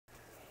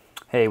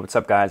Hey, what's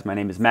up guys? My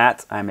name is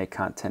Matt. I'm a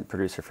content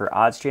producer for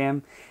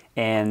OddsJam,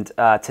 and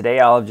today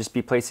I'll just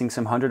be placing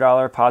some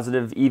 $100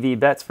 positive EV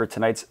bets for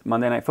tonight's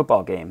Monday Night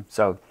Football game.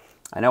 So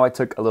I know I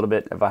took a little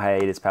bit of a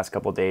hiatus past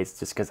couple days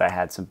just because I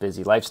had some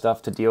busy life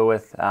stuff to deal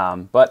with,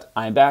 but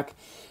I'm back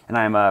and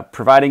I'm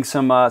providing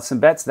some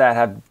bets that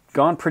have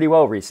gone pretty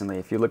well recently.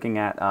 If you're looking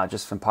at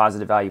just some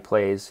positive value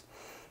plays,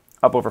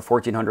 up over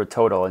 1,400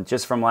 total, and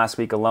just from last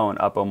week alone,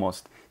 up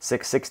almost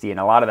 660, and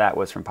a lot of that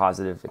was from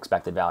positive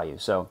expected value.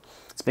 So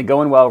it's been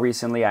going well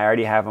recently. I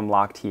already have them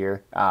locked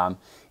here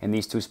in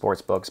these two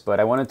sports books, but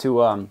I wanted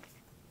to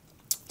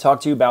talk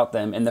to you about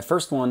them. And the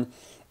first one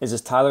is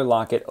this Tyler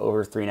Lockets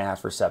over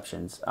 3.5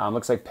 receptions.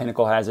 Looks like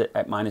Pinnacle has it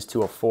at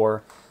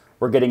 -204.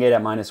 We're getting it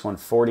at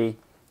 -140.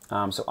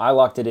 So I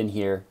locked it in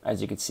here,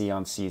 as you can see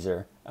on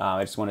Caesar.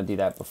 I just want to do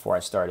that before I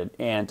started.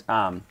 And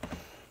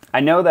I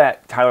know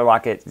that Tyler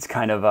Lockets is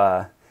kind of,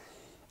 I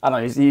don't know,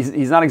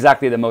 he's not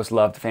exactly the most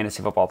loved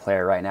fantasy football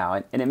player right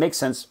now. And it makes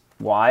sense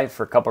why,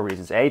 for a couple of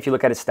reasons. A, if you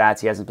look at his stats,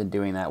 he hasn't been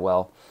doing that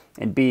well.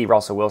 And B,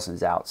 Russell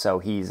Wilson's out. So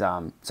he's,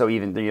 so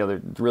even,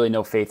 there's really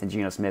no faith in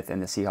Geno Smith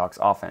and the Seahawks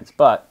offense.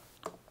 But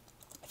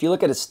if you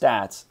look at his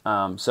stats,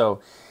 so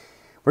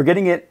we're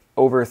getting it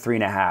over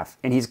 3.5.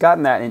 And he's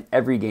gotten that in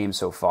every game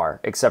so far,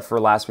 except for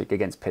last week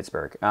against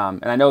Pittsburgh.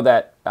 And I know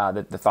that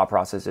the thought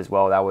process as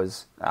well, that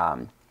was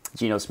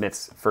Geno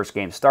Smith's first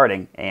game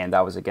starting, and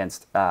that was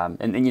against,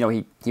 and you know,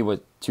 he was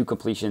 2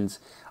 completions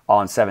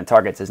on 7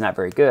 targets is not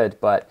very good,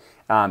 but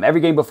every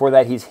game before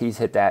that he's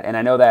hit that. And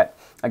I know that,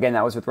 again,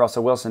 that was with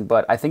Russell Wilson,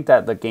 but I think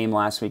that the game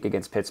last week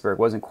against Pittsburgh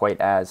wasn't quite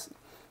as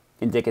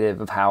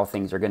indicative of how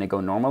things are going to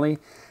go normally.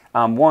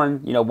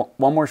 One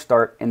more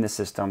start in the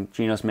system,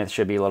 Geno Smith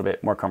should be a little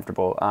bit more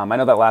comfortable. I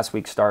know that last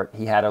week's start,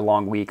 he had a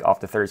long week off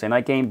the Thursday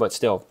night game, but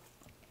still,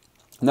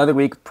 another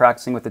week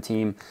practicing with the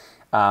team.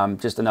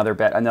 Just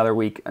another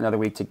week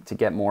to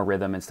get more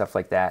rhythm and stuff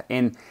like that.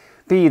 And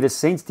B, the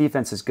Saints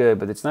defense is good,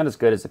 but it's not as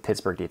good as the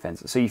Pittsburgh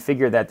defense. So you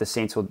figure that the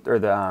Saints will, or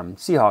the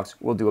Seahawks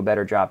will do a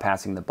better job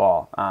passing the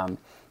ball. And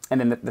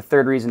then the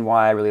third reason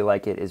why I really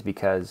like it is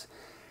because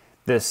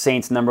the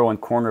Saints' #1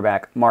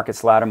 cornerback,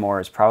 Marcus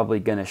Lattimore, is probably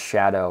going to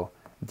shadow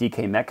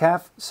DK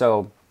Metcalf.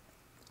 So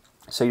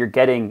you're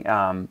getting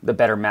the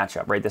better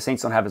matchup, right? The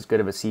Saints don't have as good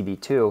of a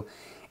CB2.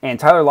 And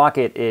Tyler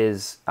Lockets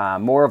is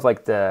more of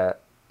like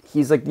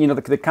he's like,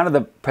 the kind of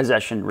the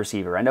possession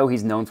receiver. I know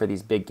he's known for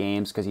these big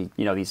games because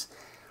these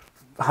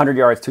 100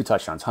 yards, 2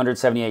 touchdowns,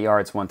 178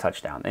 yards, 1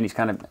 touchdown. And he's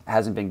kind of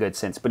hasn't been good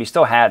since, but he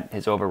still had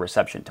his over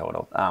reception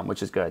total,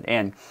 which is good.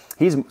 And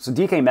so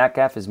DK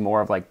Metcalf is more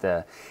of like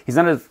he's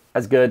not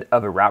as good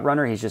of a route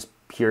runner. He's just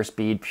pure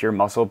speed, pure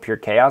muscle, pure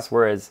chaos.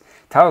 Whereas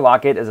Tyler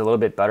Lockets is a little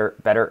bit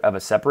better of a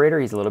separator.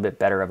 He's a little bit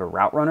better of a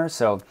route runner.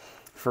 So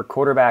for a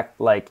quarterback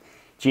like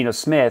Geno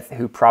Smith,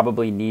 who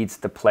probably needs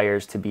the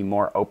players to be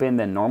more open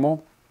than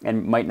normal,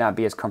 and might not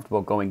be as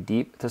comfortable going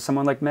deep to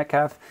someone like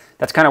Metcalf,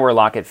 that's kind of where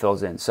Lockett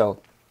fills in. So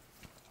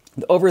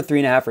the over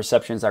 3.5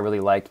 receptions I really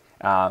like.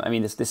 I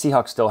mean, the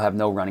Seahawks still have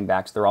no running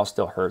backs. They're all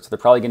still hurt, so they're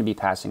probably going to be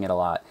passing it a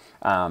lot.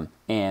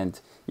 And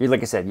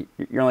like I said,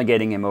 you're only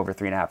getting him over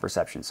 3.5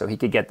 receptions. So he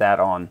could get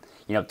that on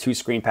 2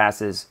 screen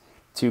passes,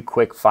 2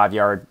 quick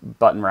 5-yard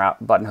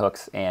button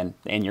hooks, and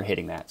you're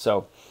hitting that.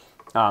 So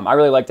I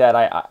really like that.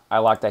 I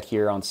locked that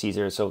here on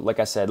Caesar. So like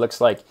I said,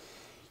 looks like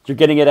you're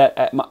getting it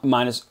at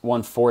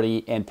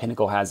 -140, and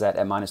Pinnacle has that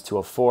at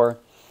 -204.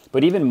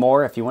 But even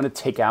more, if you want to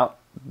take out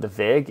the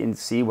VIG and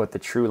see what the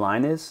true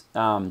line is,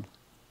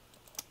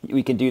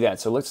 we can do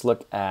that. So let's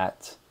look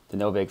at the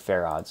no VIG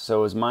fair odds. So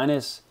it was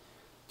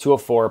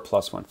 -204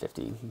 plus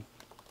 150.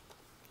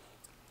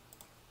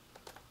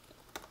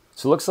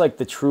 So it looks like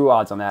the true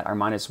odds on that are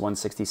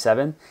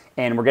 -167,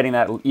 and we're getting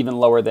that even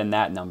lower than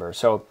that number.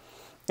 So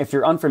if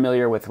you're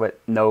unfamiliar with what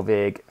no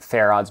VIG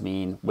fair odds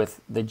mean with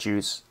the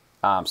juice,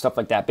 stuff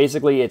like that.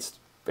 Basically, it's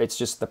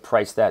just the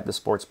price that the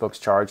sports books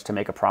charge to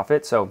make a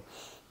profit. So,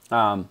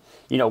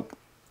 you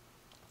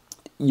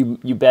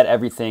bet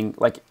everything.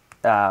 Like,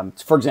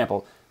 for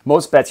example,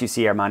 most bets you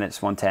see are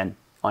 -110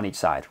 on each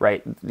side,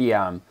 right?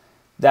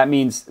 That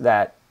means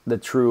that the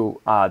true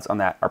odds on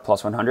that are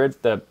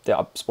 +100. The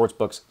sports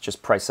books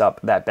just price up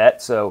that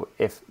bet. So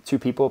if 2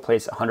 people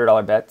place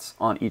 $100 bets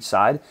on each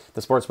side,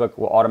 the sports book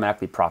will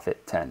automatically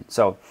profit 10.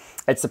 So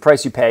it's the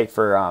price you pay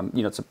for,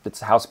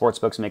 it's how sports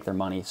books make their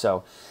money.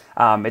 So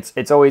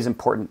it's always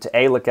important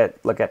to look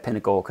at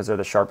Pinnacle, because they're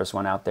the sharpest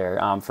one out there,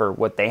 for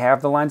what they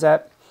have the lines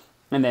at,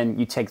 and then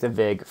you take the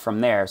VIG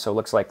from there. So it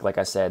looks like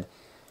I said,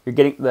 you're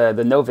getting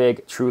the no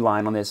VIG true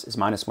line on this is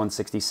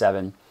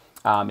 -167.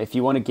 If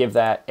you want to give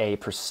that a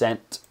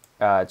percent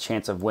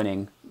chance of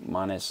winning,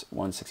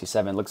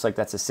 -167, looks like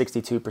that's a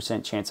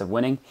 62% chance of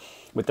winning.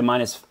 With the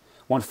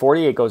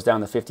 -140, it goes down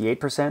to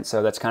 58%,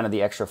 so that's kind of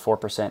the extra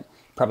 4%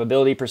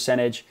 probability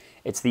percentage.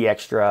 It's the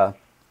extra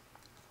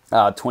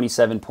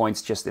 27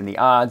 points just in the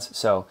odds.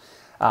 So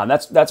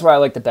that's why I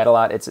like to bet a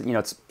lot. It's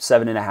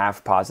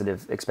 7.5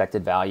 positive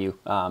expected value.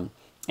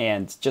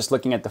 And just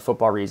looking at the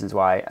football reasons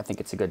why, I think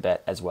it's a good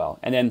bet as well.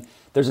 And then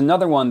there's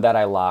another one that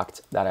I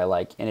locked that I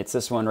like, and it's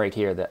this one right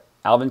here, the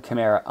Alvin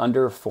Kamara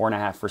under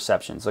 4.5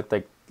 receptions.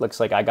 Looks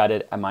like I got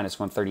it at minus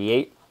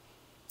 138.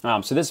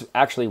 So this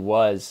actually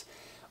was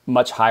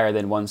much higher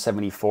than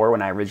 174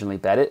 when I originally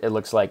bet it. It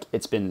looks like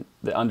the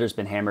under's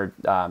been hammered.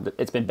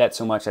 It's been bet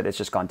so much that it's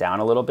just gone down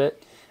a little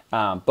bit.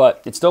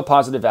 But it's still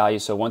positive value,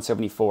 so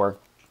 174.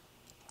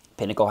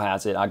 Pinnacle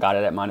has it. I got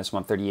it at minus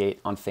 138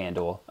 on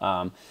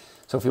FanDuel.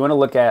 So if you want to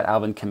look at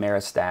Alvin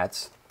Kamara's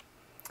stats,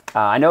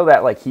 I know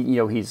that like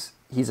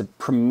he's a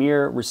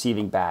premier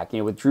receiving back.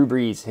 With Drew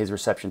Brees, his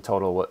reception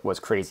total was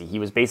crazy. He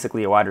was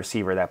basically a wide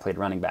receiver that played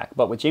running back.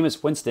 But with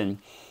Jameis Winston,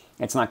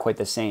 it's not quite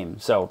the same.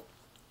 So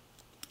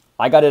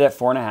I got it at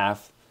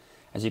 4.5,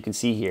 as you can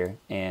see here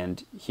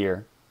and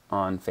here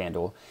on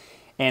FanDuel.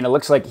 And it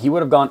looks like he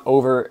would have gone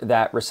over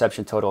that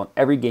reception total in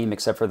every game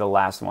except for the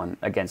last one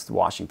against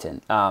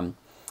Washington.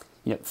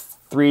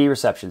 3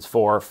 receptions,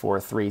 4,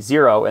 4, 3,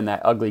 0, and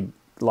that ugly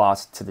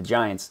loss to the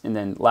Giants. And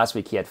then last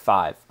week he had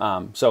 5.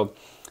 So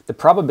the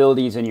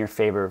probability is in your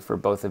favor for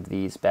both of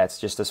these bets,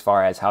 just as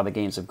far as how the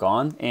games have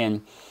gone.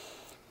 And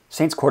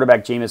Saints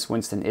quarterback Jameis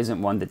Winston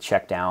isn't one to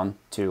check down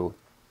to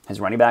his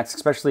running backs,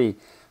 especially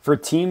for a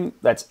team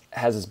that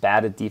has as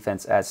bad a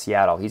defense as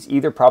Seattle. He's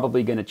either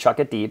probably going to chuck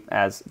it deep,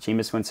 as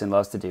Jameis Winston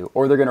loves to do,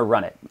 or they're going to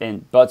run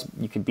it. But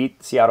you can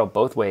beat Seattle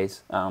both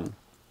ways.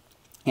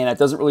 And that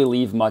doesn't really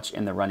leave much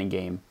in the running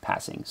game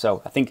passing.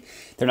 So I think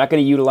they're not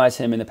going to utilize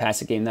him in the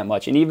passing game that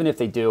much. And even if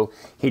they do,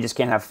 he just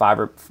can't have 5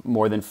 or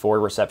more than 4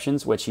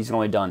 receptions, which he's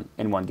only done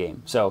in 1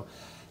 game. So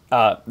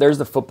there's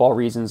the football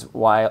reasons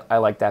why I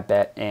like that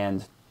bet.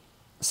 And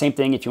same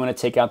thing if you want to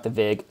take out the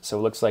VIG. So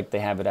it looks like they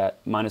have it at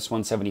minus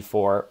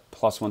 174,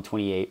 plus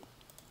 128.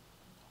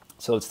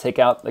 So let's take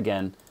out,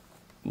 again,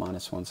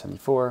 minus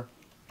 174,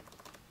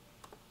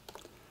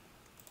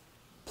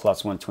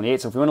 plus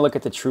 128. So if we want to look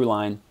at the true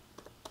line,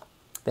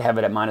 they have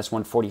it at minus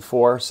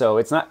 144, so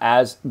it's not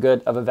as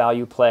good of a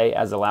value play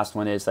as the last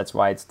one is. That's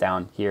why it's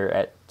down here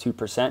at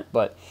 2%,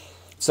 but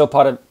still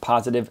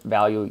positive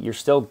value. You're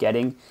still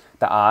getting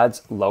the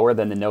odds lower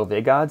than the no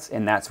VIG odds,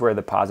 and that's where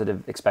the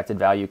positive expected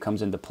value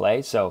comes into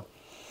play. So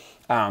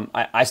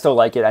I still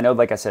like it. I know,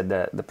 like I said,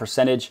 the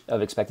percentage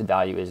of expected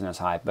value isn't as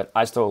high, but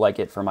I still like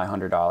it for my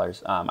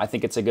 $100. I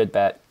think it's a good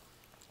bet.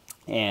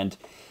 And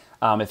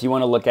if you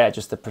want to look at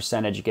just the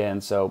percentage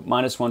again, so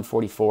minus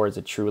 144 is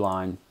a true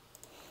line.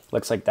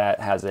 Looks like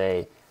that has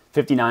a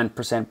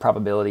 59%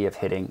 probability of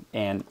hitting,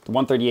 and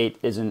 138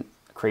 isn't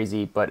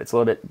crazy, but it's a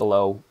little bit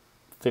below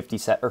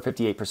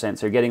 58%.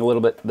 So you're getting a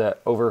little bit the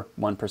over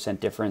 1%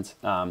 difference.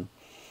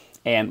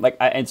 And like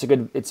it's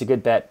a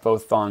good bet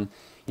both on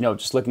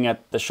just looking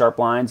at the sharp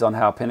lines on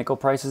how Pinnacle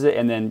prices it,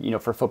 and then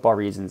for football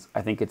reasons,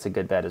 I think it's a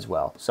good bet as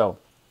well. So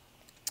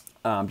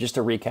just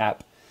to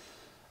recap,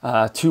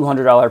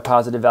 $200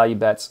 positive value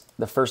bets.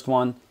 The first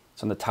one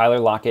is on the Tyler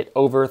Lockett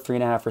over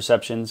 3.5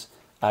 receptions.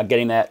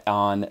 Getting that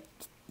on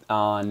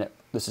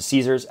this is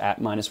Caesar's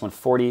at minus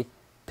 140.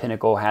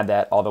 Pinnacle had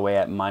that all the way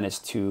at minus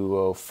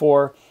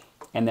 204.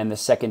 And then the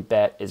second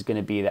bet is going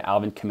to be the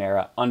Alvin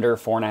Kamara under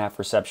 4.5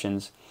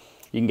 receptions.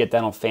 You can get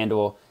that on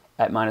FanDuel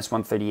at minus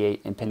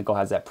 138, and Pinnacle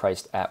has that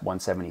priced at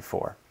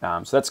 174.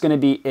 So that's going to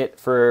be it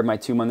for my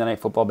 2 Monday Night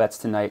Football bets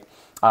tonight.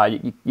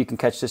 You can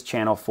catch this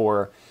channel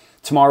for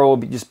tomorrow.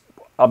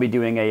 I'll be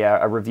doing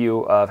a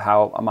review of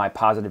how my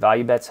positive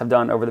value bets have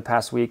done over the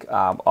past week.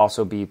 I'll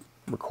also be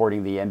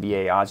recording the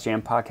NBA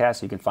OddsJam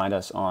podcast. You can find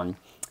us on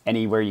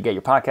anywhere you get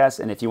your podcasts.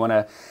 And if you want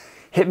to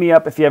hit me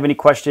up, if you have any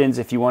questions,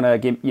 if you want to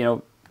give,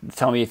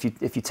 tell me if you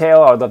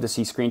tail, I'd love to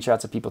see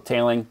screenshots of people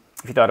tailing.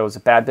 If you thought it was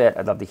a bad bet,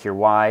 I'd love to hear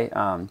why.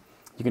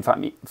 You can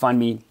find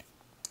me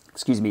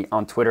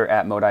on Twitter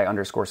at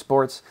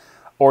Modi_sports,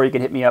 or you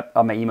can hit me up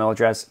on my email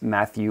address,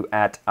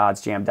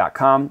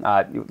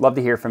 Matthew@oddsjam.com. Love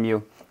to hear from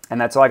you.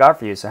 And that's all I got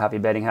for you. So happy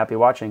betting, happy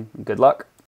watching, and good luck.